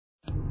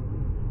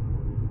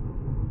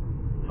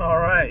All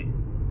right.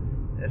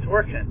 It's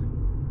working.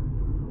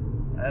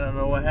 I don't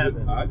know what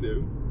happened. I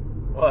do.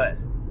 What?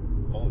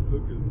 All it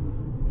took is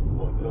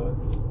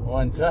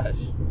one touch.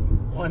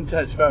 One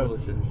touch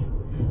publishers.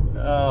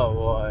 Oh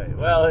boy.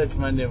 Well, it's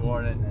Monday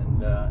morning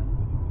and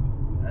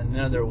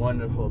another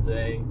wonderful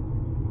day.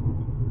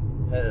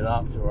 Headed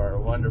off to our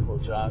wonderful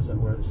jobs that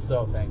we're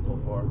so thankful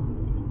for.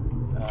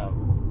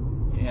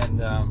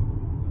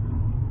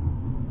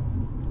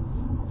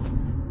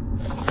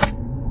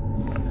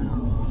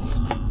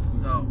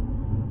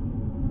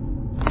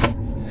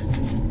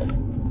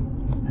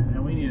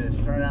 And we need to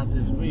start out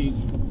this week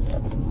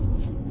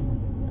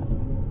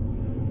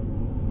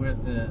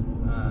with the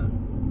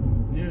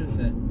news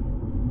that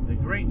the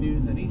great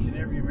news that each and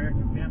every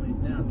American family is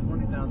now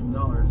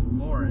 $20,000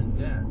 more in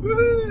debt.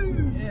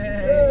 Woo! Yay!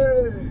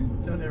 Yay!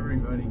 Don't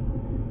everybody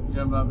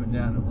jump up and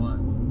down at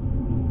once.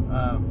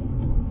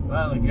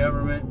 Well, the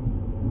government,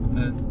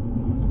 the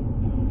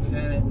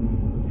Senate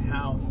and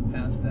House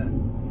passed the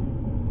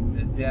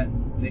debt.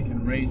 They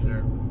can raise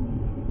their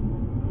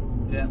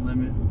debt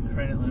limit,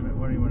 credit limit,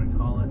 what do you want to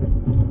call it?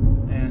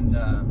 And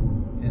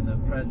the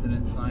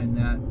president signed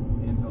that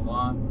into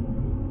law.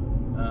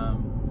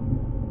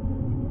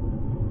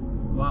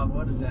 Bob,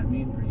 what does that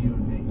mean for you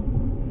and me?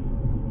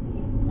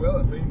 Well,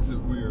 it means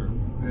that we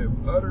have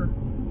utter,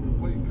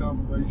 complete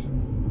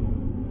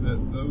confirmation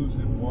that those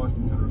in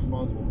Washington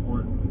responsible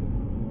for it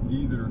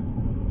either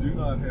do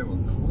not have a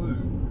clue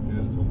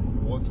as to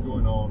what's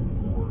going on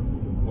or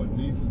what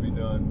needs to be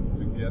done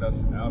to get us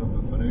out of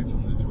the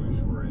financial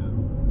situation we're in,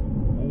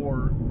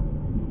 or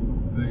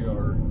they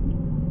are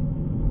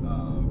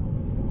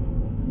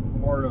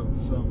part of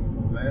some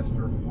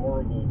master,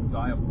 horrible,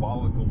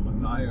 diabolical,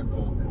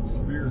 maniacal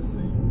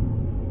conspiracy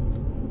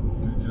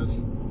to just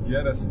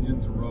get us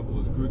into rubble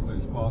as quickly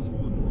as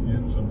possible and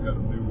begin some kind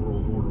of new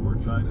world order where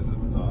China's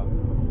at the top.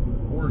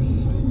 Or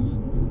C,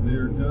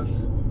 they're just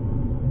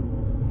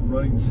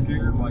running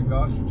scared like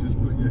ostriches,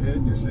 putting your head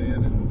in your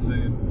sand and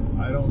saying,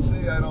 I don't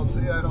see, nah, don't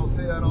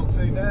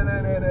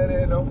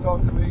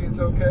talk to me,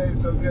 it's okay.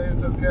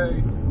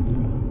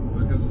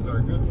 Because as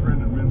our good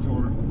friend and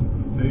mentor,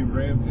 Dave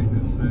Ramsey,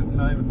 has said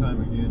time and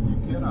time again, you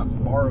cannot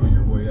borrow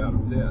your way out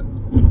of debt.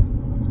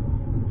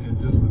 And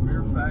just the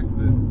mere fact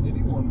that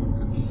anyone would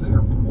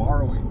consider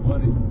borrowing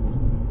money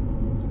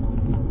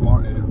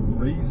and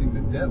raising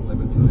the debt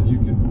limit so that you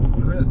can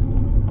print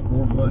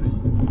more money,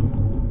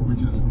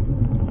 which is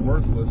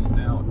worthless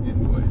now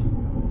anyway,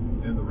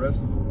 and the rest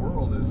of the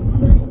world is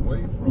moving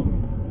away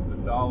from the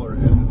dollar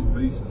as its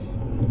basis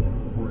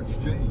for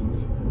exchange.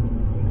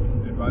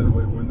 And by the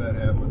way, when that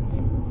happens,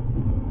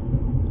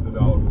 the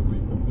dollar will be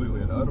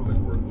completely and utterly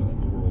worthless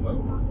the world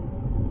over.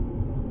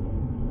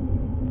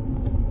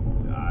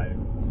 I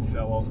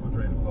lost my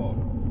train of thought,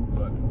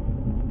 but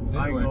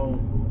anyway,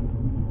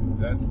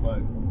 that's my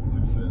 2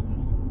 cents,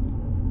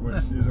 which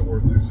isn't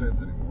worth 2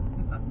 cents anymore.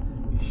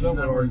 Some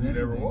would argue it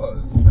never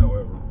was,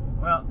 however.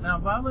 Well, now,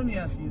 Bob, let me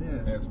ask you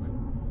this. Ask me.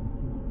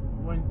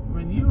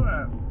 When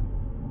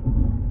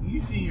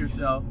you see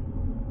yourself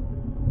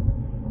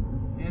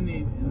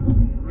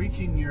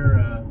reaching your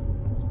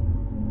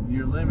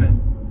limit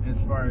as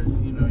far as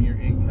your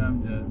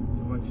income to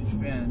what you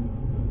spend,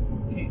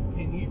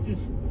 can you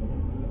just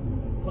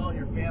call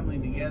your family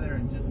together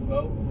and just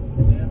vote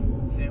with them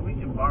and say we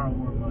can borrow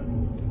more money?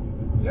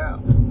 Yeah.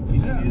 Can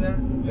you do that?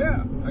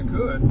 Yeah, I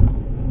could.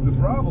 The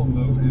problem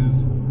though is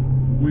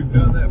we've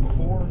done that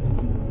before,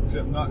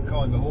 except not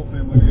calling the whole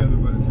family together,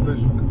 but a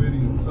special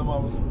committee, and some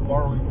of us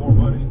borrowing more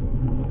money,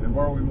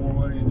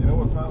 and you know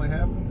what finally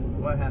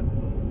happened? What happened?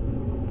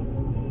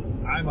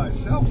 I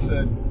myself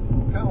said,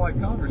 kind of like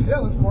Congress, yeah,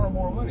 let's borrow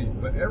more money.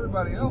 But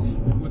everybody else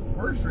with the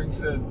purse string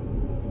said,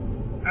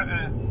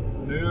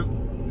 no.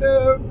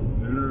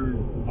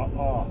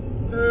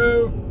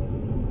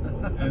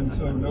 And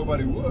so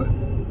nobody would.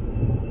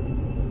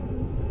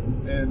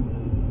 And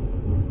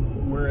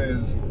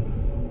whereas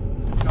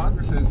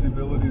Congress has the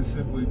ability to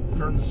simply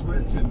turn the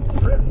switch and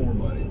print more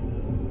money.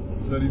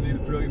 So you need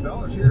 $1 trillion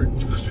here.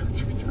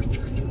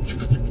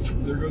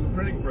 There go the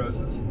printing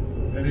presses,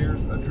 and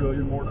here's $1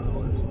 trillion more,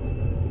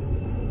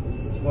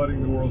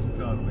 flooding the world's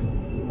economy.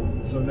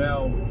 So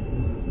now,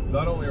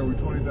 not only are we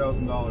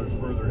 $20,000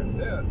 further in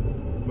debt,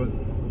 but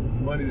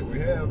the money that we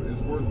have is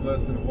worth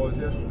less than it was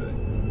yesterday.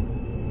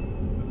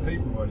 The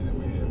paper money that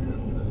we have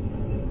yesterday.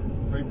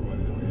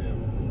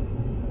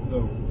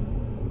 So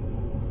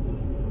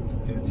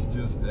it's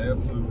just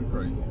absolutely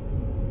crazy.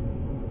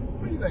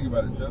 What do you think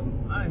about it, Joe?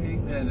 I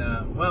think that,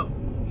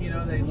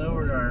 they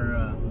lowered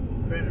our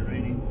credit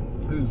rating.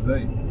 Who's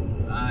they?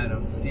 I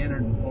don't know,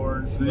 Standard &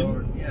 Poor's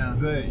lowered, yeah.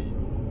 They.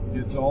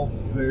 It's all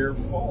their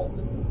fault.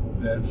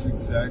 That's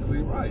exactly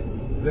right.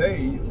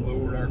 They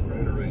lowered our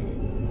credit rating.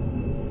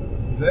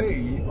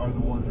 They are the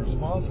ones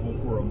responsible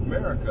for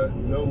America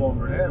no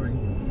longer having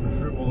a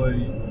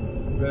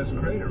AAA best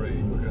credit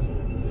rating because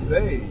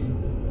they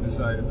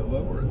decided to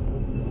lower it.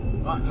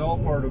 It's all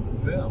part of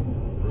them.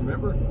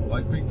 Remember,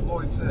 like Pink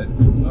Floyd said,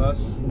 us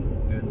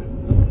and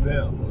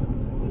them.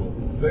 Well,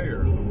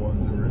 they're the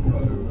ones who are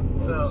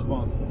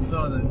responsible.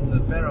 So the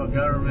federal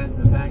government,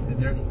 the fact that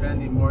they're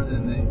spending more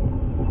than they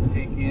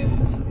take in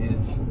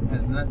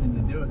has nothing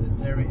to do with it.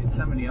 It's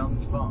somebody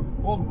else's fault.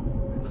 Well,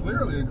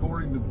 clearly,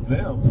 according to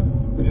them,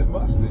 it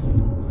must be.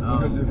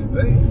 Because if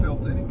they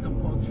felt any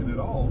compunction at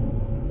all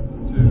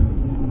to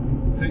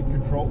take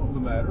control of the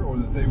matter, or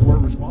that they were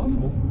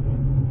responsible,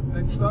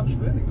 they'd stop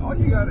spending. All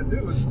you got to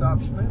do is stop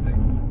spending.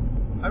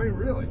 I mean,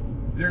 really.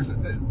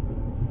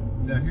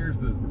 Now here's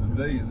the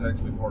they is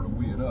actually part of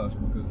we and us,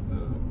 because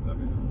the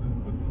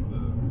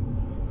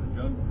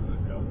younger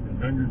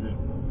generation.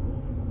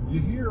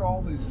 You hear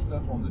all this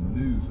stuff on the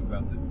news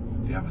about the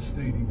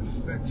devastating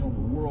effects on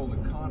the world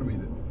economy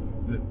that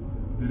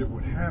it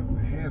would have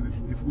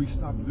if we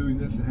stopped doing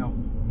this, and how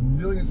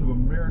millions of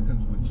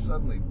Americans would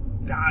suddenly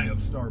die of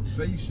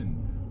starvation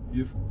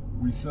if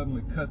we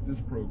suddenly cut this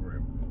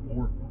program,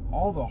 or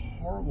all the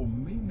horrible,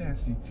 mean,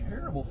 nasty,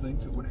 terrible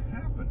things that would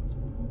happen.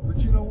 But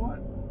you know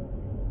what?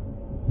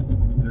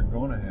 They're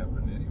going to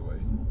happen anyway.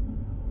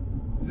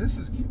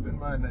 Keep in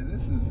mind that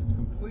this is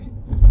complete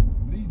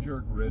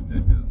knee-jerk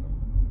redneckism.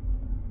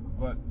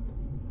 But,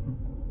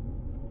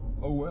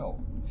 oh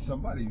well,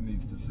 somebody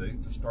needs to say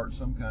it, to start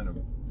some kind of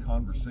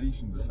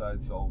conversation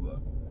besides all the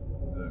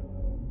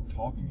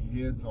talking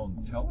heads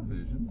on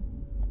television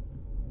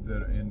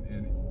and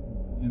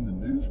in the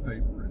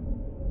newspaper and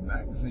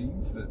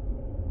magazines that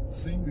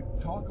seem to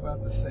talk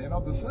about the same,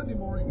 the Sunday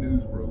morning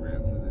news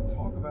programs, and they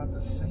talk about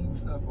the same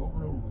stuff over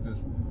and over with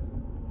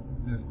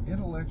this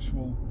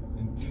intellectual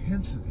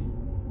intensity.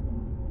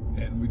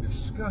 And we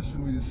discuss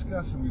and we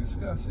discuss and we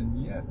discuss, and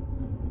yet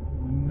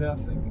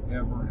nothing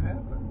ever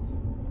happens.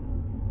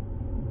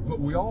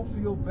 But we all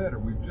feel better.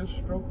 We've just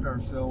stroked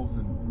ourselves,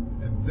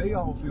 and they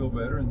all feel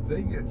better, and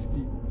they get to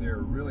keep their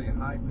really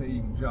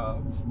high-paying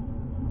jobs,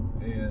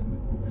 and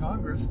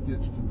Congress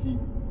gets to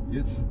keep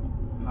its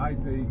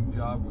high-paying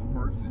job with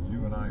perks that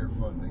you and I are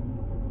funding.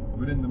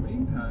 But in the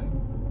meantime,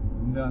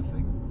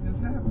 nothing has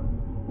happened.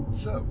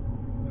 So,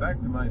 back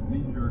to my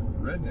knee-jerk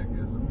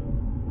redneckism,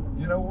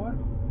 you know what?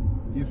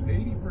 If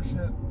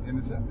 80%, and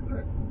is that the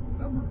correct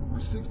number, or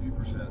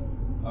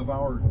 60% of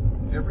our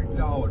every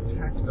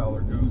tax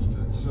dollar goes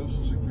to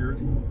Social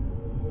Security,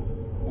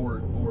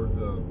 or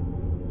the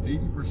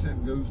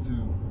 80% goes to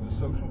the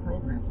social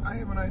programs, I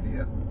have an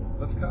idea.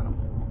 Let's cut them.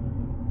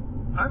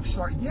 I'm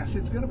sorry, yes,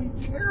 it's going to be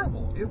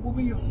terrible. It will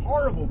be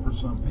horrible for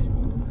some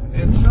people,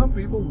 and some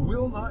people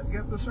will not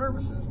get the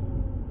services.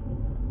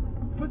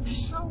 But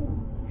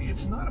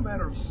it's not a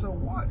matter of so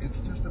what, it's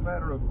just a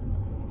matter of,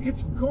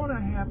 it's going to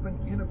happen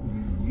in a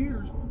few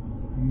years.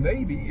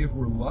 Maybe, if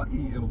we're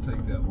lucky, it'll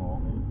take that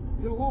long.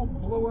 It'll all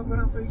blow up in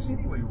our face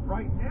anyway.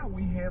 Right now,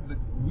 we have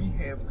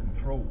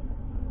control.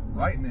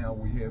 Right now,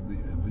 we have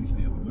at least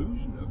the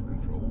illusion of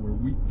control, where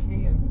we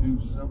can do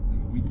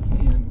something. We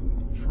can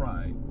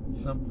try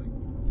something.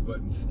 But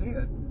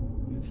instead,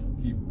 it's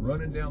keep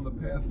running down the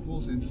path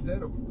full.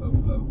 Instead of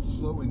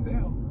slowing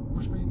down,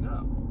 we're speeding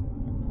up.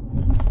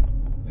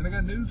 And I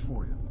got news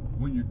for you.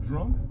 When you're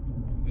drunk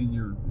and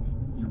you're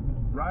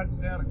riding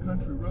down a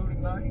country road at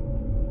night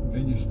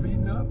and you're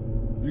speeding up,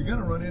 you're going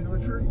to run into a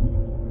tree.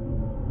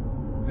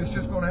 It's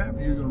just going to happen.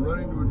 You're going to run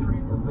into a tree,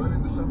 or run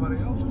into somebody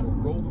else, or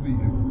roll the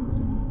vehicle.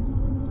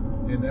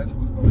 And that's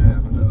what's going to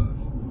happen to us,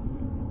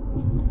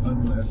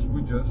 unless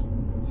we just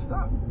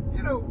stop.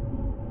 You know,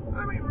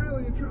 I mean,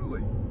 really and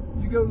truly,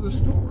 you go to the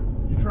store,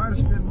 you try to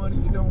spend money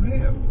you don't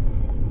have.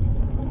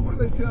 What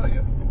do they tell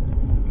you?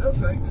 No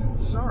thanks,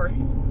 sorry.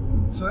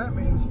 So that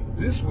means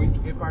this week,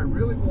 if I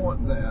really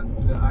want that,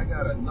 then I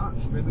gotta not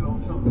spend it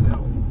on something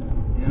else.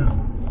 Yeah.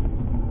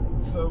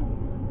 So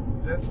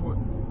that's what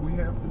we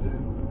have to do.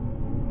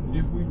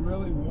 If we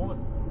really want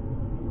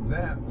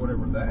that,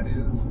 whatever that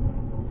is,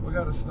 we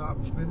gotta stop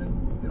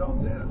spending it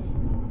on this.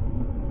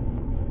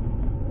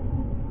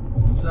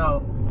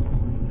 So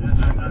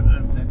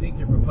I think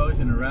you're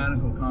proposing a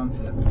radical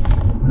concept,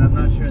 and I'm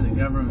not sure the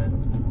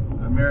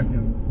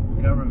American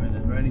government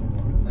is ready for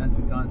it. That's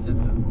the concept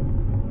of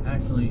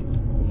actually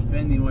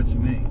spending what you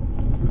make.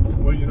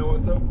 Well, you know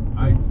what though?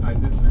 I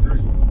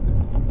disagree.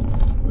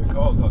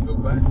 Because I'll go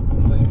back to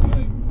the same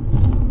thing.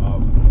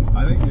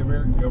 I think the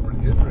American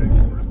government is ready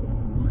for it.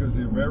 Because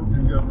the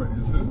American government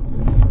is who?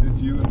 It's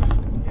you and me.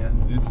 Yes.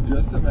 It's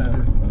just a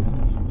matter of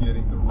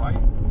getting the right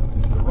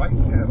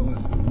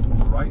catalyst,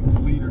 the right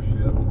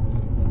leadership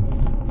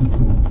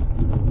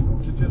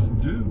to just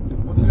do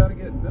what's got to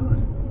get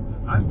done.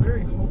 I'm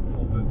very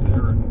hopeful that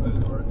there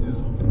is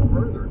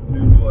further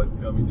new blood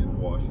coming into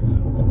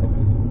Washington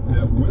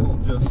that will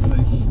just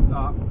say,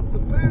 stop the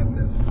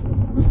madness.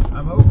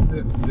 I'm hoping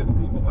that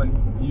people like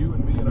you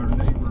and me and our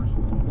neighbors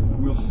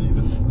will see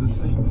the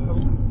same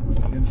hope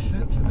and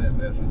sense in that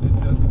message, and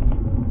just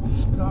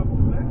stop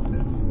the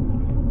madness.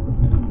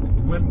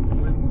 When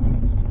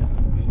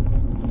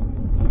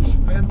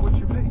spend what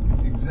you make,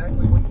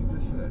 exactly what you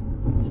just said.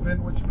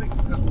 Spend what you make,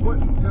 because what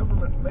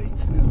government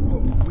makes is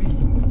what we,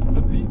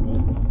 the people,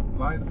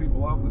 by the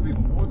people, of the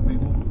people, for the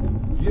people,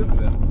 give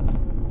them.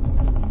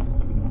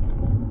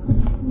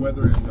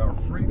 Whether it's our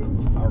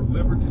freedom, our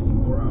liberty,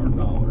 or our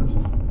dollars.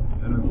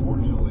 And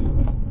unfortunately,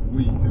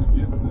 we have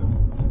given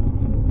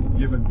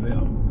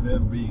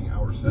them being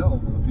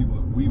ourselves, the people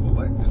that we've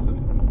elected, the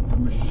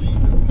machine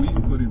that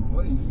we've put in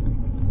place,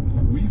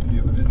 we've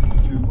given it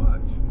too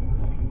much.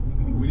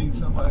 We need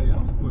somebody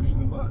else pushing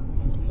the button,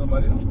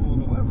 somebody else pulling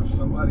the lever,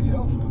 somebody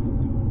else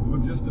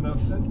with just enough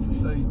sense to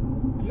say,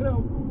 you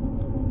know,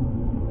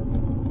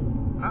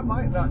 I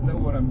might not know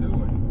what I'm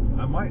doing.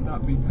 I might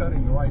not be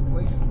cutting the right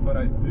places, but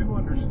I do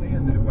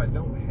understand that if I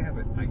don't have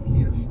it, I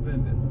can't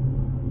spend it.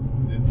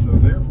 And so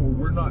therefore,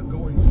 we're not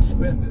going to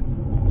spend it.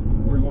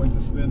 We're going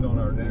to spend on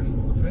our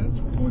national defense.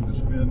 We're going to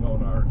spend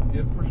on our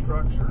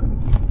infrastructure.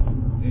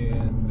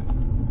 And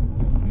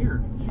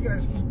here, you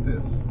guys keep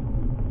this.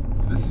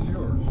 This is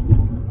yours.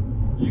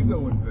 You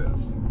go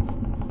invest.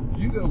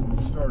 You go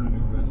start a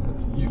new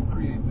business. You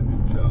create the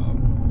new job.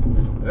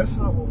 That's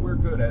not what we're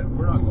good at.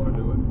 We're not going to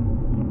do it.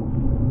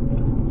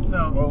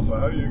 Well, so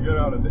how do you get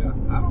out of debt?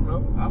 I don't know.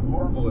 I'm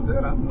horrible at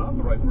that. I'm not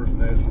the right person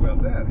to ask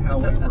about that.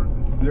 However,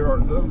 there are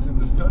those in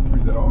this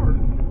country that are.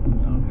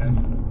 Okay.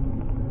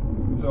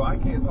 So I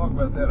can't talk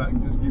about that. I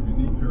can just give you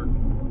knee-jerk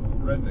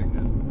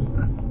redneckism.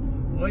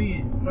 So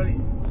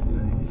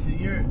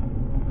you're,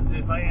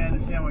 if I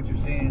understand what you're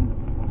saying,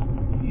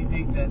 you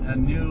think that a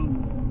new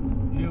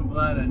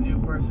blood, a new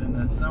person,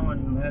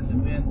 someone who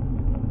hasn't been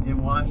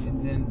in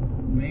Washington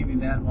maybe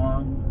that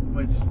long,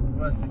 which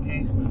was the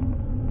case with,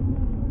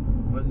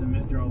 wasn't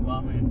Mr.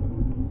 Obama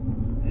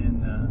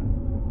in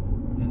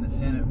the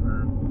Senate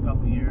for a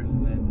couple of years,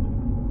 and then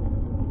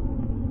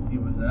he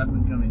was an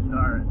up-and-coming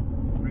star.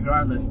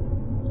 Regardless.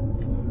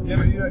 Yeah,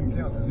 but he doesn't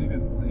count because he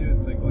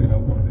didn't think like I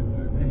wanted him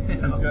to.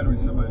 It's got to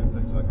be somebody that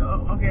thinks like I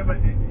want. Okay, but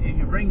if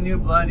you bring new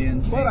blood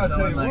in, but I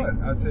tell you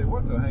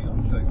what though, hang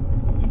on a second.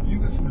 If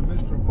you listen to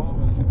Mr.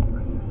 Obama's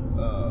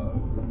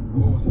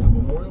what was it, the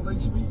Memorial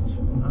Day speech?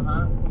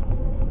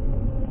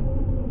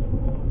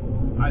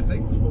 I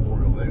think it was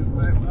Memorial Day.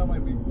 I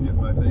might be getting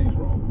my days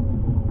wrong,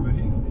 but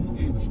he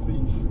gave a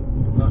speech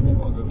not too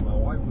long ago that my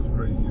wife was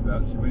crazy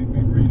about. She made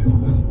me read it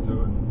and listen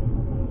to it,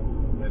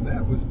 and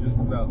that was just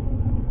about.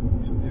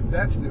 If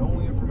that's the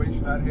only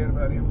information I'd had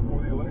about him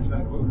before the election,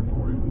 I'd voted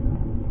for him.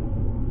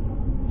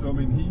 So I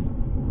mean,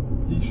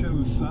 he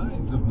shows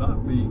signs of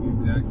not being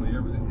exactly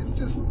everything. It's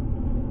just,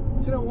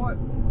 you know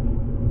what?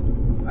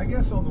 I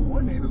guess on the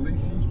one hand, at least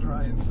he's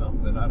trying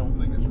something. I don't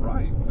think it's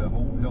right, the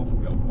whole health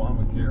care,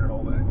 Obamacare and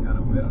all that kind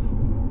of mess.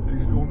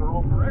 He's going the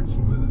wrong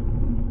direction with it.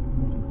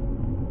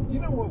 You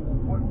know what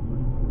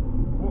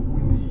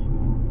we need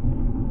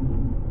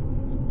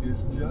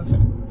is just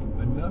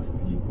enough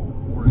people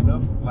or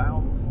enough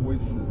loud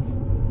voices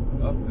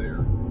up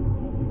there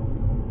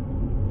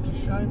to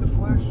shine the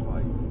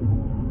flashlight.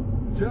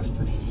 Just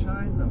to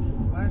shine the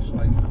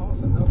flashlight and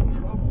cause enough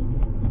trouble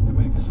to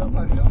make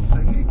somebody else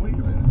say, hey, wait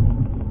a minute.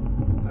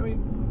 I mean,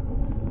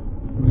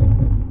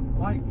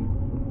 like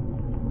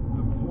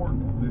the pork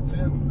that's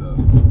in the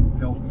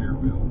health care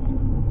bill,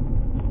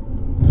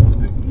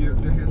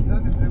 that has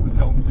nothing to do with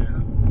health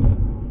care.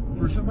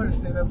 For somebody to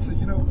stand up and say,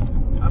 you know,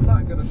 I'm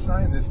not going to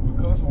sign this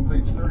because on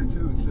page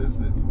 32 it says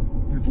that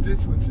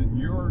constituents in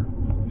your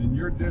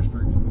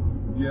district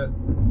get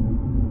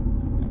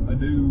a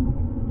new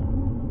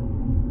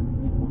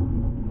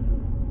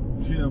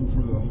gym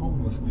for the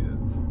homeless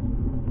kids.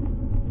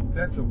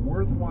 That's a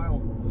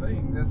worthwhile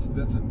thing. That's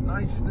a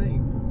nice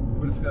thing,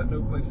 but it's got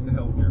no place in the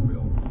health care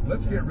bill.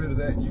 Let's get rid of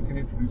that. You can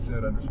introduce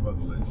that under some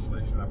other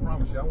legislation. I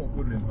promise you, I won't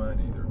put it in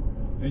mine either.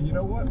 And you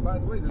know what? By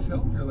the way, this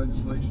health care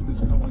legislation is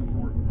calling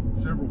for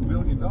several $1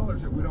 billion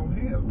that we don't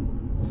have.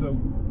 So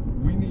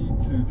we need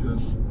to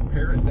just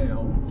pare it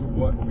down to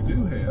what we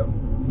do have,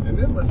 and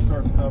then let's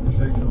start the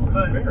conversation on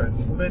its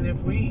merits. But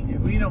if we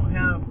don't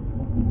have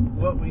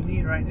what we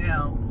need right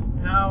now,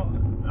 how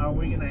are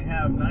we going to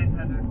have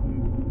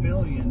 $900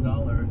 billion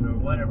or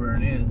whatever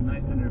it is,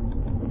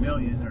 900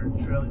 million or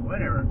trillion,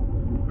 whatever,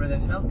 for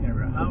this health care?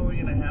 How are we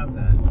going to have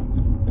that?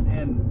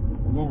 And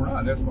well, we're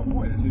not. That's my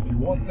point. Is if you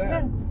want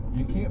that,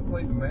 you can't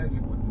play the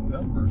magic with the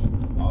numbers.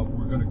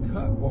 We're going to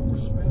cut what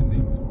we're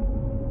spending.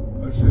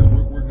 I said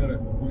we're going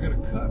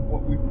to cut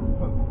what we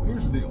propose.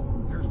 Here's the deal.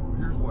 Here's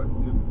what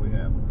typically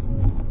happens.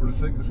 For the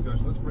sake of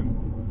discussion, let's bring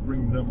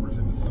numbers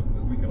into something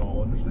that we can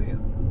all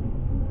understand.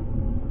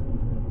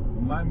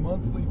 My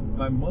monthly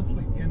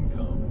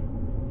income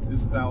is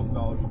 $1,000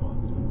 a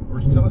month.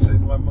 Or tell us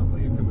my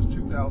monthly income is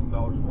 $2,000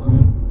 a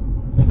month.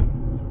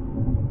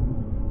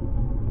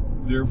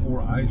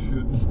 Therefore, I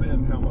should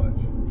spend how much?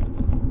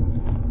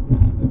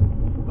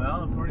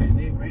 Well, according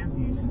to Dave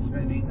Ramsey, you should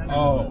spend $800.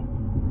 Oh,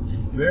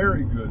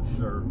 very good,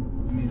 sir.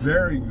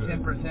 Very good.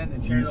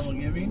 10% to charitable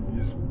giving.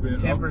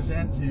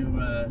 10%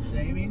 to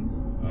savings,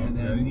 and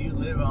then you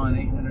live on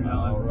 $800.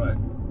 All right.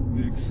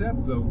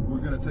 Except though, we're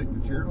going to take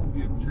the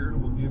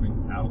charitable giving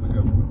out of the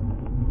government.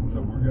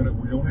 So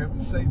we don't have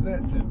to save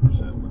that 10%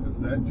 because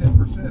that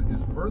 10%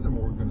 is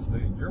furthermore going to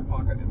stay in your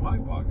pocket, in my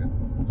pocket,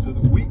 so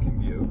that we can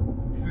give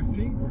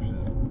 15%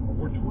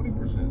 or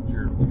 20%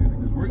 charitable giving.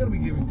 Because we're going to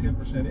be giving 10%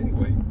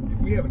 anyway. If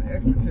we have an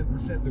extra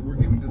 10% that we're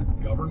giving to the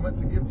government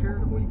to give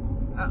charitably,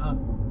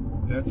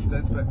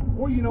 That's bad.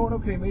 Or you know what?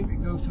 Okay, maybe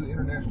it goes to the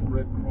International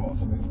Red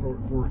Cross. I mean,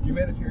 for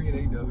humanitarian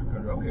aid to other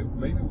countries. Okay,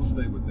 maybe we'll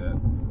stay with that.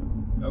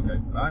 Okay,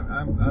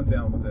 I'm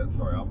down with that.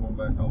 Sorry, I'm going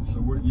back off.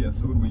 So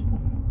so it'll be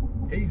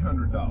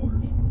 $800.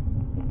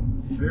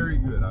 Very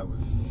good. I was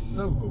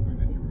so hoping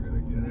that you were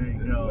going to get there it.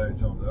 You go. Glad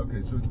you told me.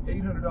 Okay, so it's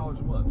 $800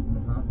 a month.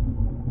 Uh-huh.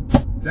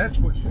 That's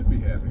what should be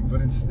happening.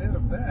 But instead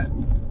of that,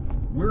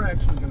 we're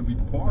actually going to be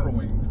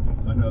borrowing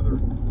another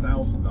 $1,000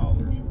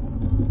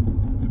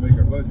 to make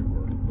our budget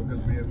work,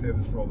 because we have to have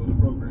this for all those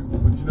programs.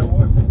 But you know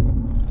what?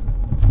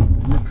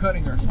 We're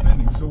cutting our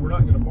spending, so we're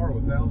not going to borrow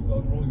 $1,000.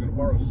 We're only going to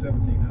borrow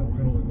 $1,700.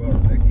 We're going to only borrow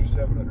an extra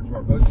 $700. So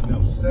our budget's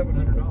now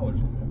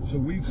 $700. So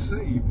we've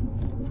saved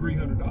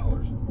 $300.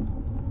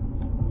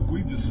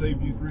 We've just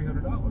saved you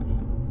 $300.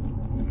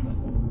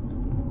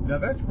 Now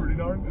that's pretty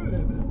darn good,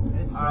 isn't it?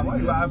 It's pretty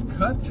good. I've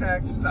cut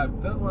taxes.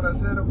 I've done what I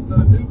said I was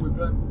going to do. We've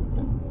done,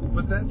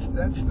 but that's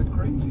the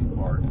crazy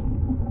part.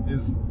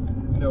 Is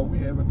no, we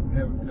haven't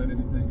cut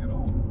anything at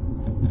all.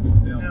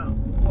 Now,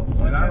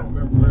 and I don't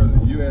remember whether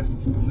you asked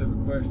a specific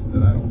question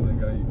that I don't think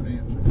I even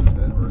answered.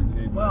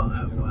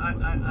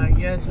 I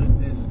guess with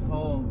this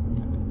whole.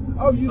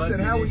 Oh, you said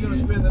how are we going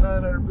to spend the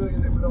 $900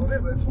 billion if we don't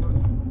have it?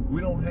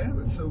 We don't have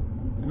it, so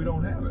we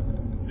don't have it.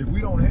 If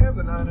we don't have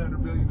the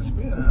 $900 billion to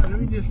spend, let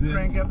me just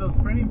crank up those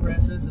printing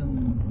presses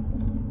and.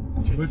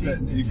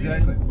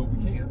 Exactly, but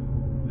we can't.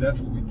 That's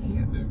what we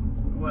can't do.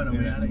 What, are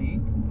we out of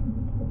ink?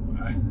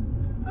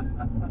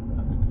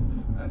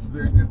 That's a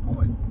very good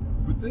point.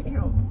 But think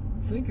how,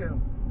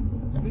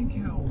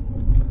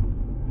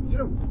 you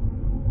know,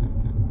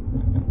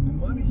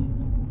 money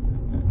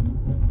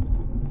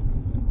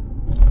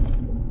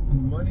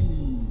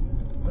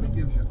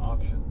gives you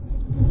options.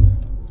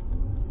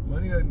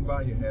 Money doesn't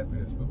buy you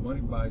happiness, but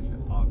money buys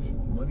you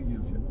options. Money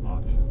gives you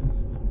options.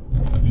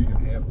 You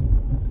can have them.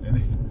 And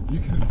you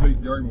can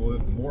make the argument, well,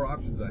 the more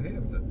options I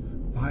have to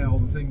buy all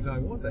the things I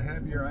want, the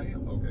happier I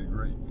am. Okay,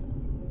 great.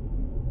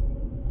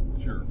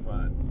 Sure,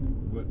 fine.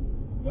 But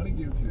money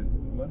gives you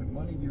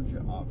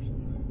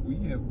options.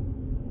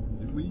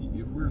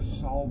 If we're a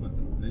solvent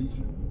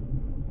nation,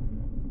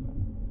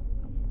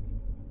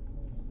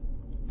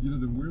 you know,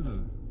 then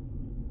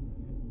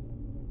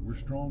we're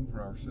strong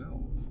for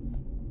ourselves.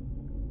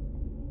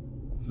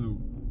 So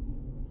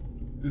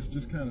it's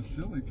just kind of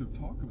silly to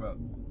talk about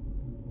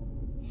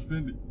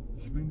spending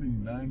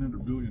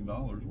 $900 billion.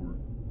 We're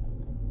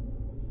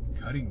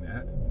cutting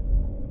that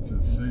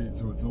to say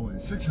so it's only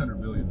 $600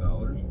 billion.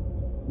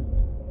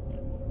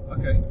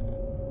 Okay.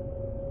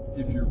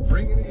 If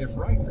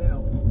right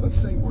now, let's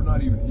say we're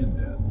not even in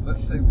debt.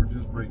 Let's say we're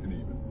just breaking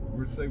even.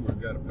 Let's say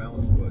we've got a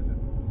balanced budget.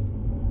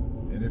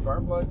 And if our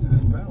budget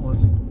is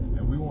balanced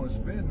and we want to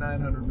spend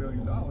 $900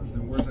 billion,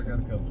 then where's that got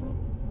to come from?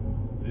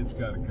 It's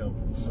got to come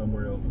from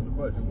somewhere else in the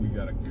budget. We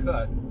got to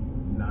cut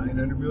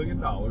 $900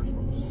 million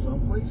from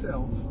someplace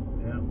else.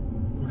 Yeah.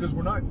 Because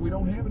we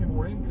don't have any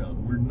more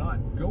income. We're not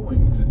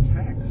going to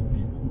tax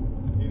people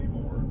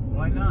anymore.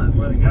 Why not?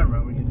 We're the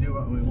government. We can do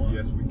what we want.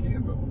 Yes, we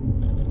can, but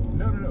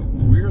no.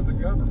 We're the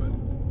government.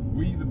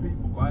 We the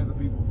people, by the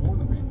people, for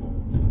the people.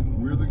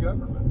 We're the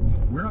government.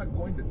 We're not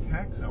going to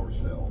tax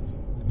ourselves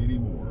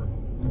anymore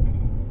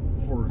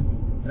for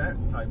that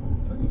type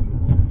of thing.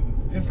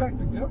 In fact,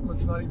 the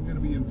government's not even going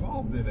to be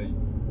involved in a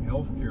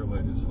health care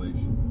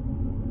legislation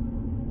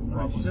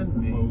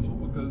proposal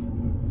because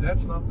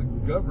that's not the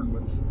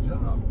government's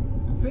job.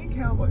 Think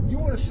how much you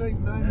want to save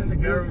 $900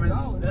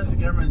 billion. That's the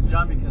government's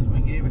job because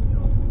we gave it to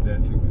them.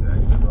 That's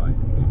exactly right.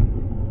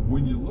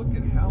 When you look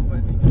at how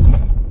many people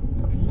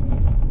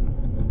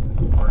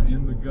are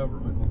in the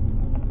government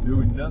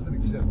doing nothing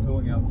except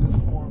filling out this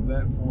form,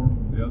 that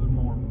form, the other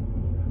form,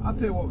 I'll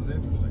tell you what was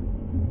interesting.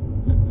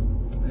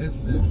 This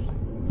is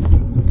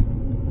interesting.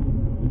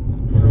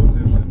 You know what's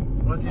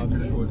interesting? What's interesting? I'll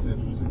tell you what's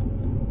interesting.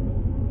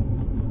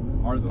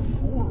 Are the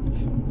forms,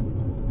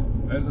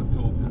 as I've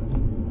told you,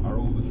 our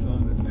oldest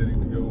son is getting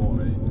to go on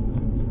a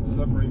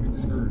submarine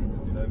excursion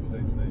with the United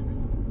States Navy.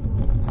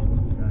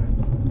 Okay.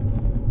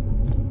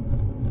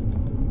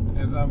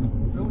 As I'm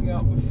filling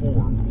out the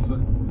forms,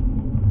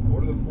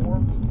 what are the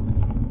forms?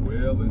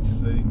 Well, it's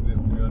saying that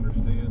we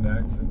understand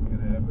accidents can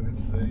happen.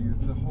 It's saying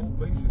it's a whole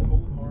basic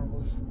hold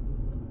harmless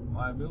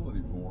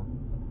liability form.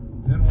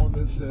 Then one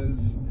that says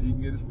he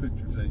can get his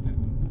picture taken.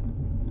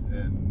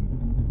 And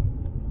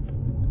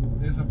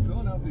as I'm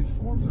filling out these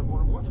forms, I'm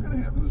wondering what's going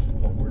to happen to this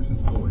form? Where's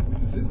this going?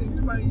 Is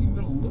anybody even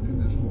going to look at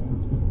this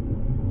form?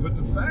 But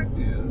the fact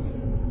is,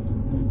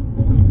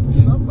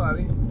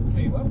 somebody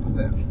came up with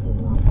that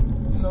form.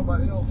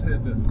 Somebody else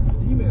had to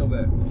email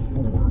that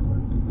form.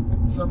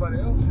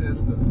 Somebody else has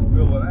to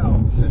fill it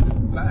out, send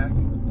it back.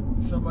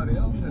 Somebody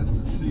else has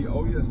to see,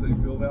 oh yes, they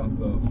filled out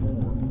the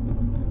form.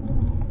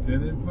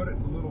 And then put it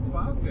in a little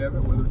file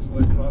cabinet, whether it's an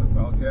electronic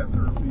file cabinet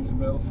or a piece of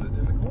metal sitting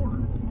in the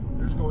corner.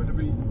 There's going to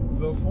be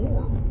the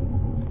form.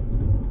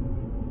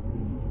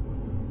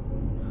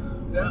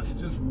 That's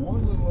just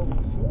one little old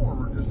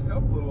form, or just a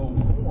couple little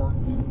old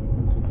forms.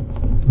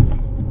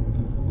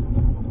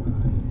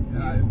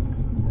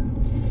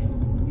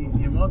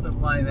 You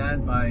multiply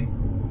that by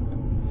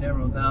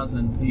several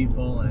thousand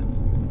people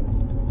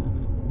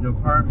and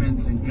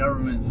departments and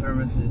government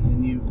services,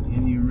 and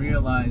you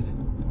realize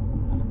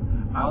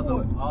all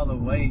the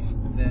waste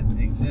that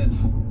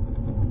exists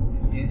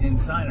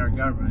inside our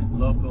government,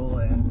 local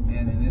and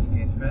in this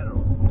case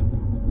federal.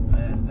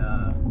 And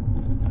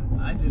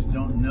I just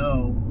don't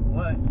know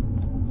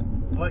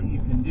what you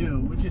can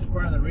do, which is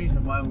part of the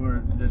reason why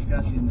we're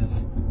discussing this,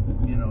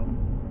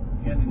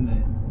 getting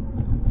the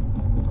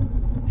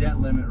debt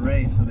limit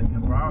raised so they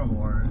can borrow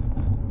more.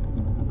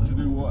 To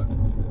do what?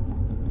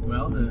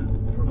 Well, to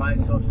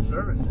provide social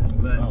services.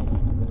 But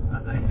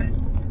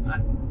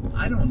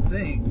I don't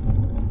think,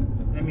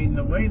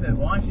 the way that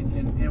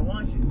Washington,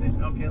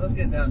 okay, let's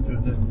get down to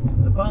it.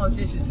 The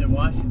politicians in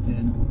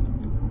Washington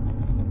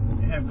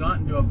have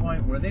gotten to a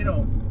point where they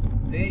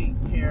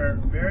care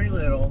very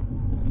little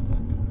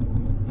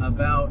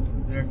about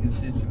their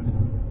constituents.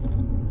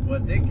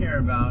 What they care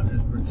about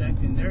is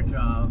protecting their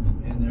jobs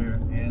and their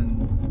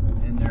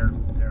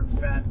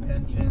fat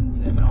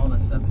pensions and all the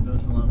stuff that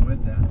goes along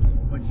with that,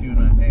 which you and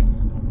I pay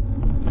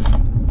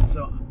for.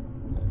 So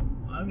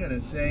I'm going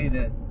to say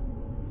that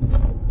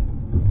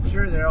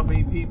sure, there'll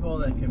be people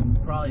that can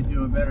probably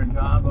do a better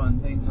job on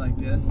things like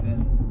this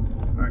than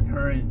our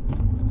current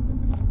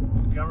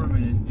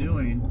government is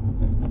doing,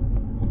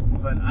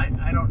 but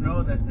I don't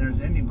know that there's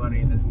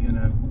anybody that's going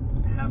to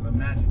have a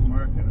magic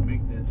marker to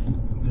make this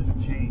just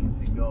change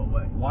and go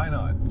away. Why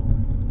not?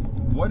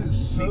 What is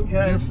so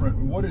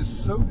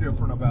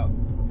different about,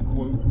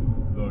 quote,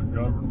 the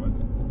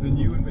government than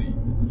you and me?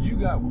 You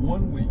got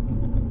 1 week.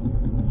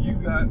 You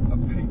got a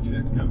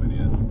paycheck coming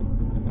in.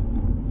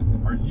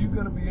 Are you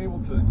going to be able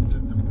to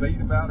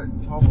debate about it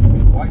and talk with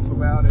your wife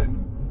about it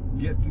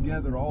and get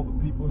together all the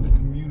people in the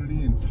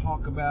community and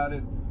talk about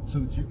it so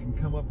that you can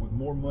come up with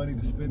more money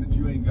to spend that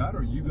you ain't got, or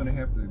are you going to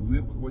have to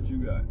live with what you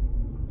got?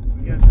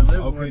 You have to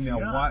live with what you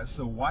got.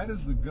 Why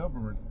does the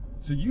government?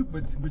 So you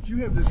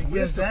have this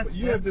list.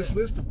 Have this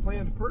list of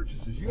planned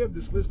purchases. You have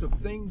this list of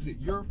things that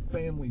your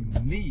family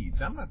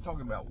needs. I'm not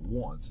talking about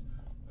wants.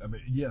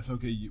 Yes,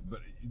 okay, but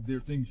there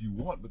are things you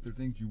want, but there are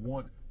things you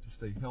want to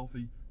stay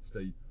healthy,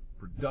 stay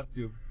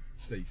productive,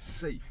 stay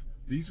safe.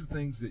 These are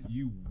things that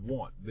you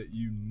want, that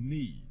you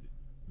need,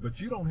 but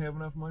you don't have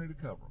enough money to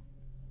cover them.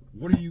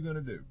 What are you going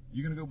to do?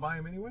 You going to go buy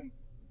them anyway?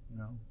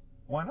 No.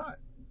 Why not?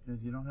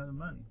 Because you don't have the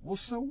money. Well,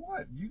 so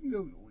what? You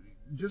can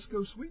just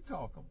go sweet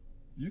talk them.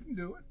 You can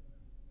do it.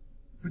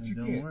 But you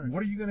can't. Work.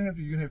 What are you going to have to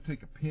do? You're going to have to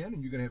take a pen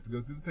and you're going to have to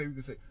go through the paper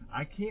and say,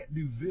 I can't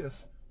do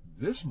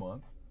this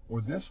month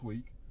or this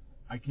week.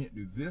 I can't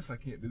do this,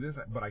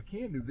 but I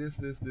can do this,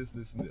 and this.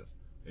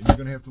 And you're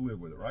going to have to live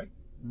with it, right?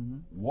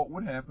 Mm-hmm. What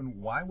would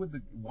happen? Why would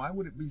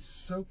it be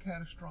so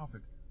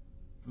catastrophic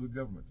for the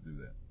government to do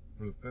that,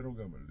 for the federal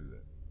government to do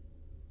that?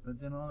 But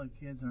then all the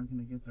kids aren't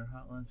going to get their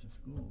hot lunch at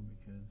school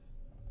because.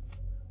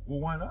 Well,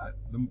 why not?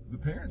 The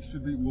parents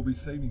will be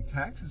saving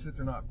taxes that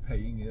they're not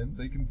paying in.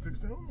 They can fix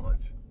their own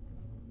lunch.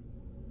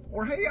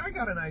 Or hey, I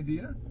got an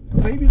idea.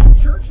 Maybe the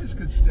churches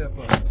could step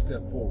up and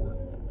step forward,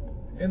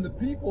 and the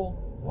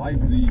people like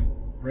the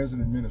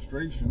present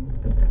administration.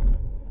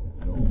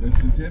 Vince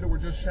and Ted were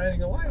just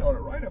shining a light on it,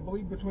 right? I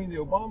believe between the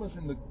Obamas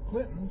and the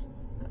Clintons,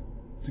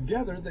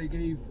 together they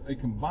gave a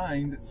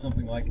combined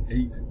something like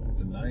 8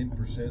 to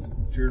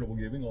 9% charitable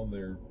giving on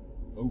their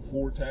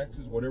 04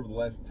 taxes, whenever the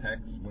last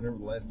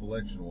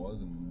election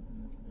was, and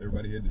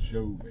everybody had to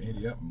show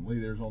ante up and lay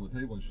theirs on the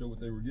table and show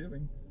what they were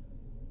giving.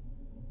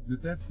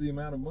 That's the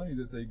amount of money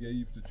that they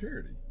gave to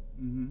charity.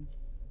 Mm-hmm.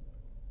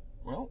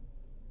 Well,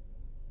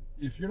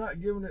 if you're not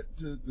giving it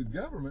to the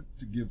government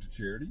to give to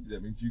charity,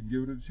 that means you can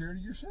give it to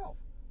charity yourself.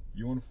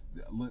 You want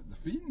to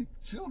feeding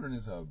children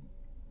is a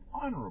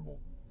honorable,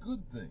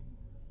 good thing.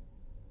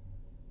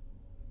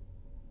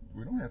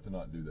 We don't have to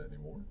not do that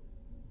anymore.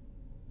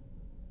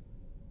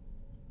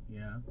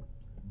 Yeah.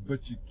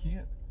 But you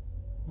can't.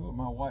 Look,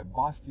 my wife,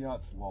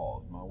 Bastiat's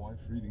laws. My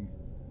wife's reading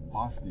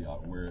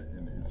Bastiat,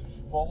 and it's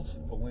false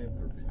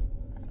philanthropy,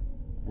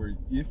 where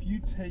if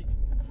you take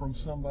from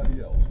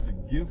somebody else to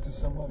give to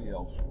somebody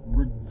else,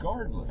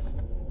 regardless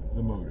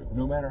the motive,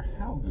 no matter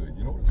how good,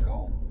 you know what it's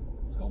called?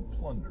 It's called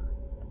plunder.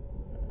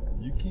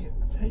 You can't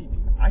take.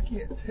 I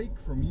can't take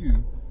from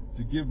you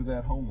to give to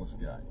that homeless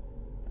guy,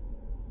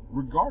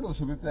 regardless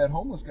of if that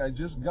homeless guy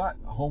just got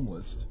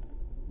homeless,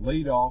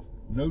 laid off,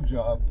 no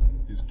job,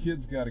 his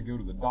kids got to go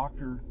to the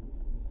doctor.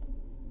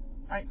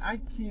 I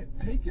can't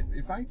take it.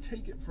 If I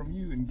take it from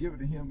you and give it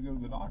to him to go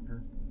to the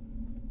doctor,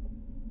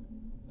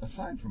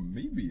 aside from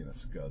me being a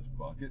scuzz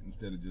bucket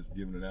instead of just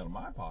giving it out of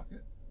my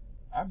pocket,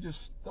 I've just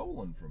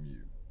stolen from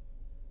you.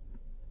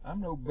 I'm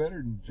no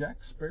better than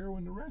Jack Sparrow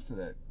and the rest of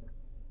that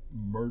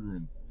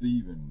murdering,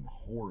 thieving,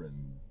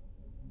 whoring,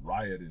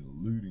 rioting,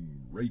 looting,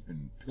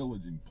 raping,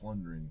 pillaging,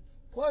 plundering.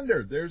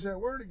 Plunder! There's that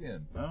word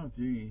again. Oh,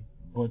 gee.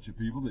 Bunch of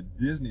people that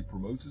Disney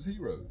promotes as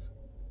heroes.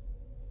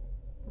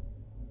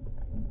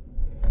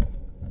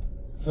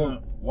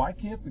 So why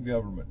can't the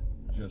government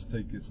just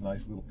take its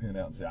nice little pen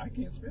out and say, I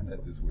can't spend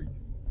that this week?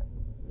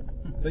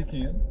 They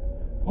can.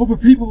 Oh, but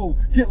people will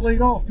get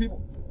laid off.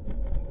 People.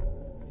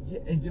 Yeah,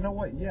 and you know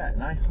what? Yeah,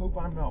 and I hope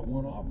I'm not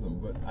one of them,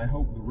 but I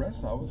hope the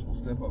rest of us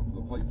will step up to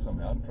the plate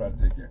somehow to try to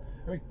take care.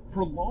 I mean,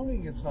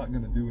 prolonging it's not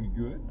going to do any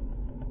good.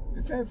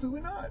 It's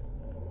absolutely not.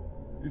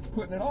 It's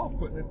putting it off,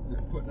 putting it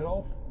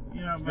off.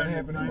 You know, by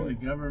the time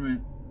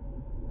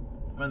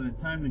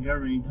the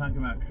government, you talk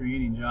about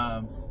creating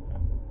jobs,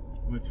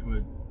 which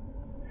would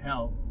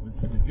help, which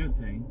is a good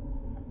thing.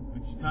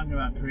 But you're talking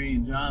about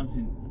creating jobs,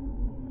 and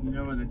you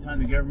know, by the time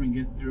the government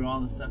gets through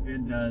all the stuff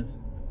it does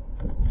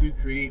to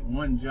create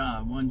one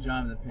job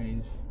that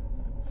pays,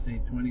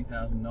 say, $20,000 a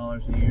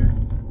year,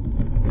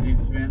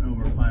 they've spent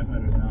over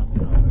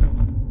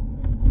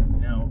 $500,000.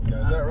 Now, is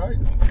that right?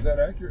 Is that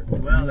accurate?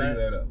 Well,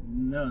 that up.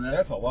 No,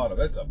 that's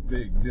a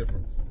big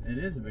difference. It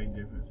is a big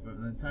difference.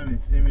 But by the time they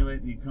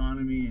stimulate the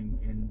economy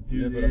and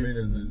do this, but I mean,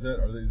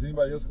 is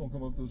anybody else going to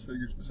come up with those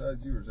figures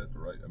besides you, or is that the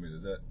right? I mean,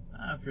 is that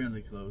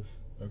fairly close?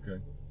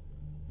 Okay.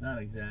 Not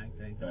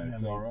exact. I don't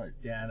have all right.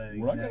 Data.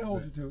 We're not going to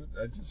hold you to it.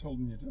 I'm just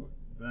holding you to it.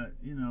 But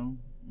you know,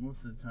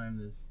 most of the time,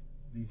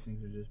 these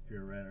things are just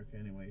pure rhetoric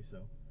anyway.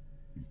 So,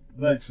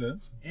 makes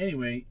sense.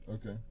 Anyway,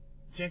 okay.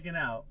 Check it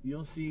out.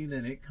 You'll see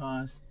that it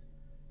costs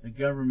the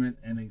government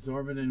an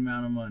exorbitant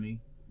amount of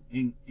money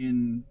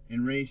in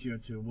ratio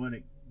to what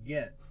it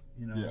gets.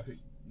 You know, yes. If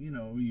it, you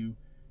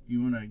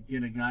want to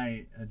get a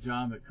guy a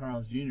job at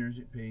Carl's Jr.'s,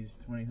 it pays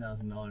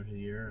 $20,000 a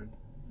year,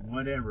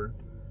 whatever.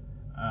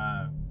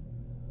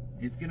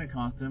 It's going to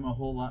cost them a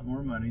whole lot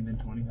more money than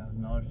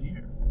 $20,000 a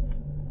year.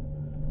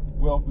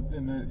 Well, but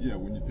then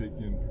when you take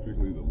in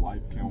particularly the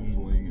life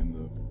counseling and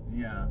the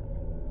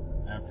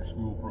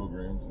after-school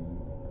programs and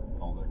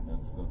all that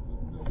kind of stuff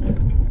that they'll do.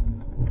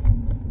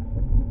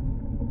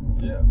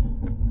 Yes.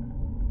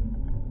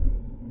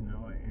 You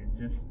know, it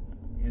just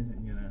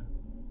isn't gonna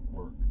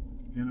work.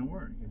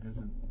 It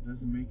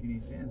doesn't make any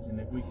sense. And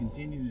if we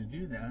continue to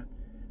do that,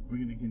 we're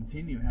going to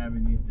continue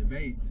having these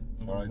debates.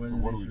 All right. Whether So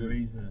what they do we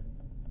raise do?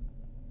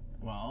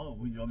 Well,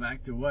 we go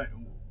back to what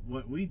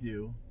we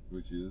do,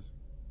 which is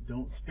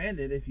don't spend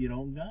it if you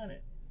don't got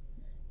it.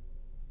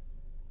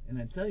 And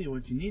I tell you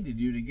what you need to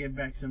do to get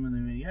back some of the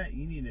money. Yeah,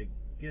 you need to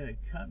get a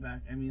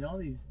cutback. I mean, all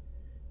these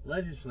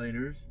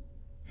legislators,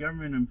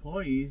 government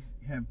employees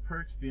have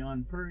perks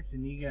beyond perks,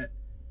 and you got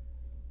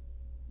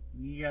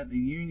the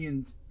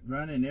unions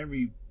running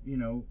every,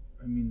 the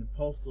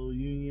postal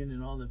union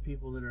and all the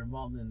people that are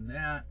involved in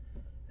that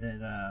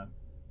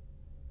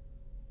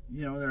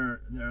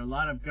there are a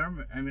lot of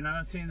government. I mean, I'm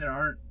not saying there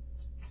aren't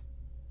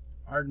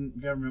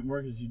ardent government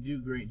workers who do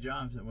great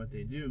jobs at what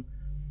they do,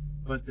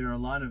 but there are a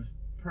lot of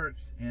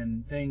perks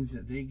and things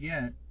that they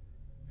get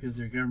because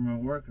they're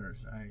government workers.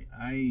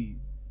 I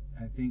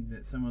think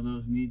that some of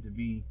those need to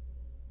be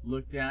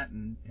looked at,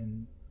 and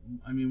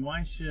I mean,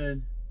 why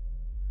should,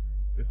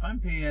 if I'm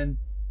paying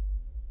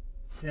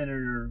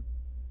Senator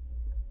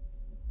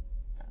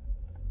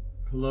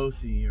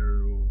Pelosi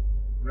or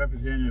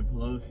Representative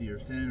Pelosi or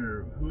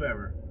Senator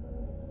whoever,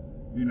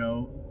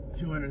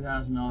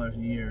 $200,000 a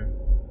year,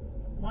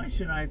 why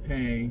should I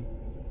pay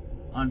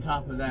on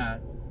top of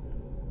that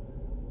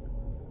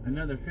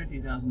another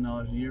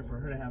 $50,000 a year for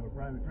her to have a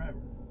private driver?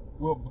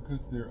 Well,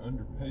 because they're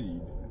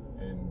underpaid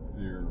and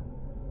they're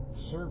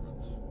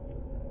servants.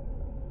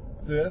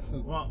 See, that's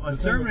the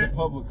thing with the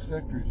public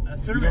sector.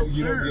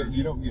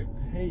 You don't get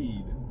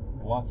paid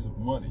lots of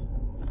money.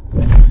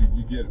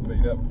 You get it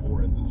made up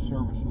for in the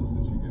services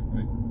that you get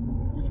paid,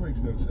 which makes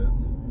no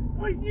sense.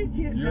 Well, you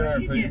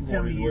can't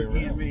tell me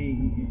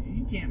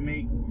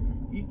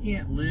you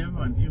can't live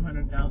on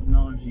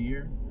 $200,000 a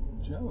year.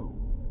 Joe,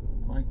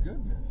 my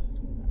goodness,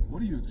 what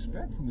do you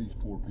expect from these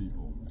poor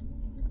people?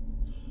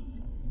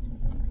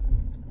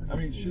 I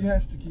mean, she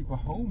has to keep a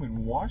home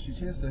in Washington.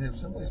 She has to have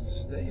someplace to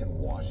stay in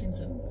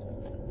Washington.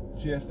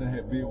 She has to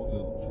be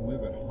able to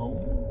live at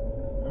home.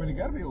 I mean, you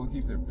got to be able to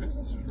keep their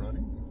businesses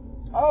running.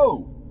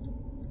 Oh,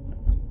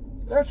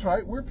 that's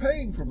right. We're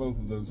paying for both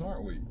of those,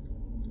 aren't we?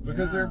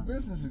 Because they're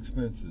business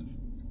expenses.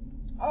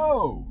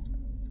 Oh,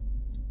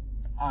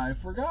 I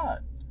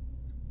forgot.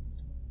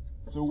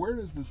 So where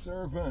does the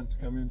servant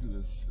come into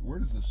this? Where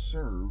does the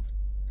serve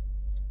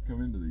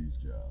come into these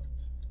jobs?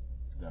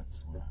 That's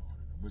what I want to know.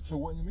 But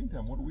so in the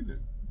meantime, what do we do?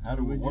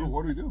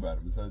 What do we do about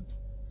it besides?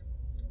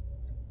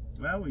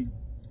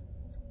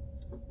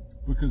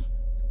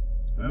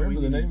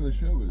 Remember the name of the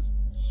show is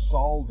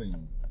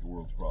Solving the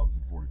World's Problems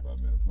in 45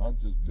 Minutes, not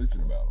just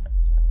bitching about them.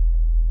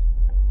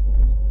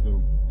 So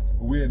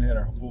we hadn't had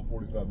our full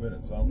 45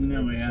 minutes, so I'm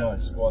going to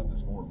solve squat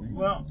this morning.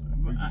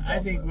 I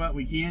think what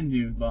we can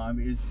do, Bob,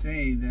 is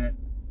say that,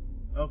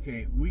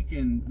 okay, we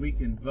can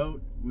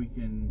vote, we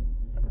can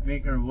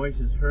make our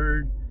voices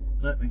heard,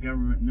 let the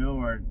government know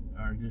our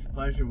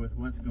displeasure with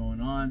what's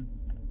going on,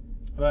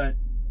 but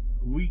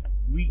we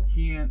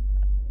can't,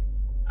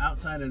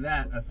 outside of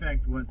that,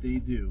 affect what they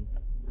do.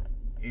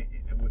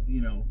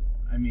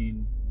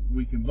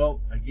 We can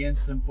vote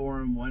against them, for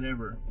them,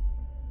 whatever.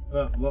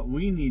 But what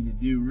we need to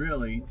do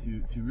really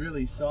to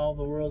really solve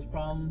the world's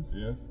problems,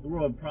 the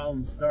world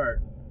problems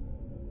start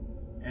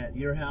at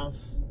your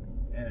house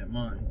and at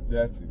mine.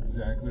 That's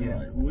exactly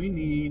right. We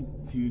need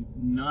to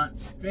not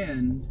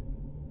spend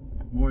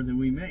more than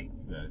we make.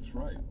 That's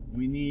right.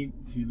 We need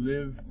to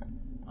live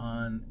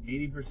on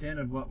 80%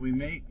 of what we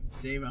make,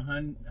 save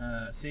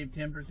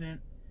 10%.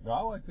 No,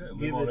 I like that.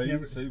 Live on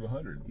 80, save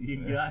 100.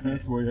 You got it.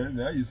 That's the way.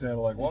 Now you sound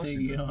like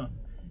Washington.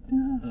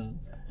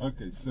 Yeah.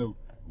 Okay, so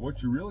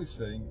what you're really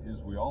saying is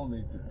we all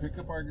need to pick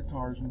up our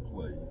guitars and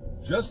play,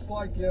 just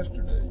like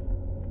yesterday,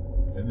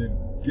 and then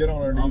get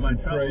on our knees All my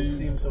and pray. troubles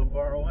seem so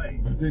far away.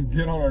 But then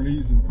get on our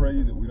knees and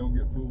pray that we don't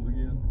get fooled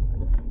again.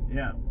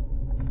 Yeah.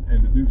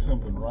 And to do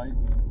something right.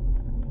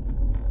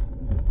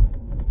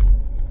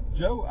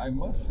 Joe, I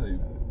must say,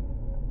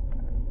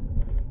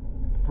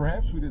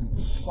 perhaps we didn't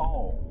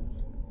solve,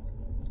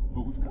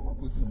 but we've come up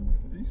with some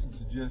decent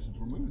suggestions.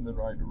 We're moving in the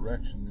right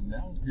direction, and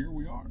now here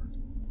we are.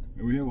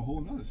 And we have a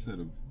whole other set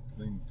of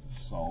things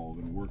to solve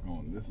and work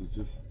on. And this is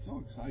just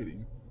so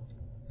exciting.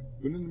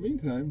 But in the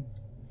meantime,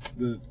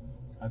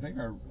 I think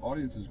our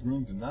audience has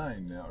grown to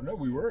 9 now. No,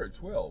 we were at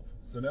 12,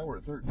 so now we're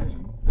at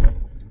 13.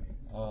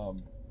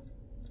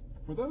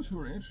 For those who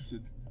are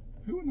interested,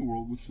 who in the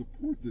world would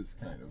support this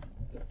kind of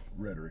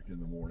rhetoric in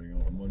the morning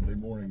on a Monday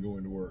morning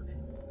going to work?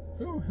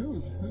 Who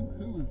is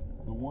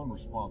the one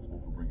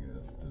responsible for bringing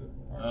this to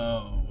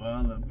our...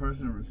 well, the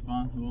person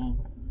responsible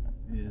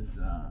is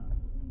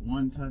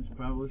One Touch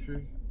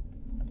Publishers.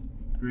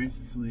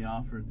 Graciously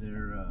offered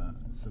their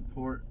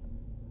support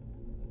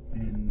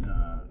in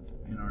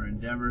our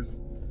endeavors,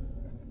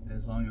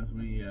 as long as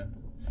we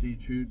see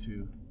true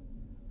to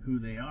who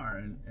they are.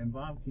 And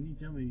Bob, can you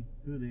tell me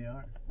who they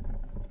are?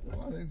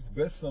 Well, I think it's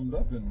best summed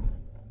up in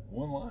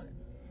one line.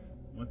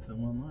 What's the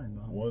one line,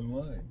 Bob? One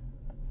line,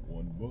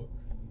 one book,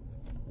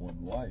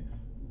 one life,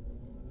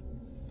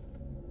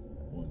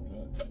 one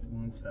touch.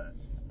 One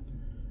touch.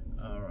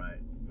 All right.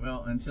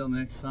 Well, until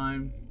next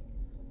time,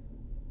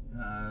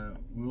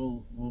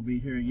 we'll be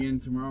here again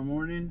tomorrow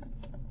morning.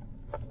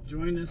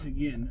 Join us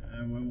again,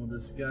 when we'll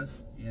discuss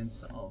and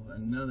solve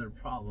another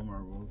problem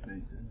our world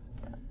faces.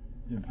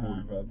 In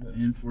 45 minutes.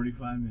 In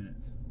 45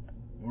 minutes.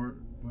 Or,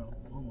 well,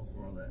 almost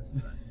more or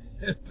less.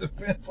 It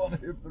depends on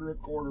if the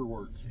recorder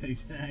works.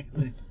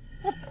 Exactly.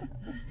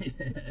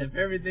 If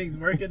everything's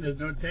working, there's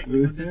no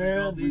technical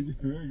difficulties.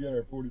 We got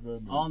our 45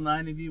 minutes. All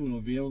 9 of you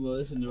will be able to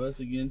listen to us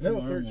again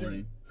tomorrow 13.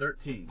 morning.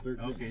 13.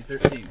 Okay,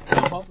 13. So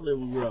hopefully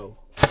we'll grow.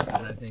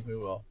 And I think we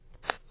will.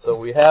 So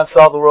we have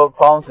solved the world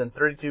problems in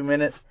 32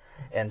 minutes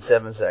and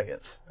 7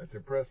 seconds. That's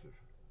impressive.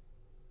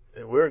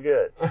 We're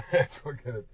good. That's what kind of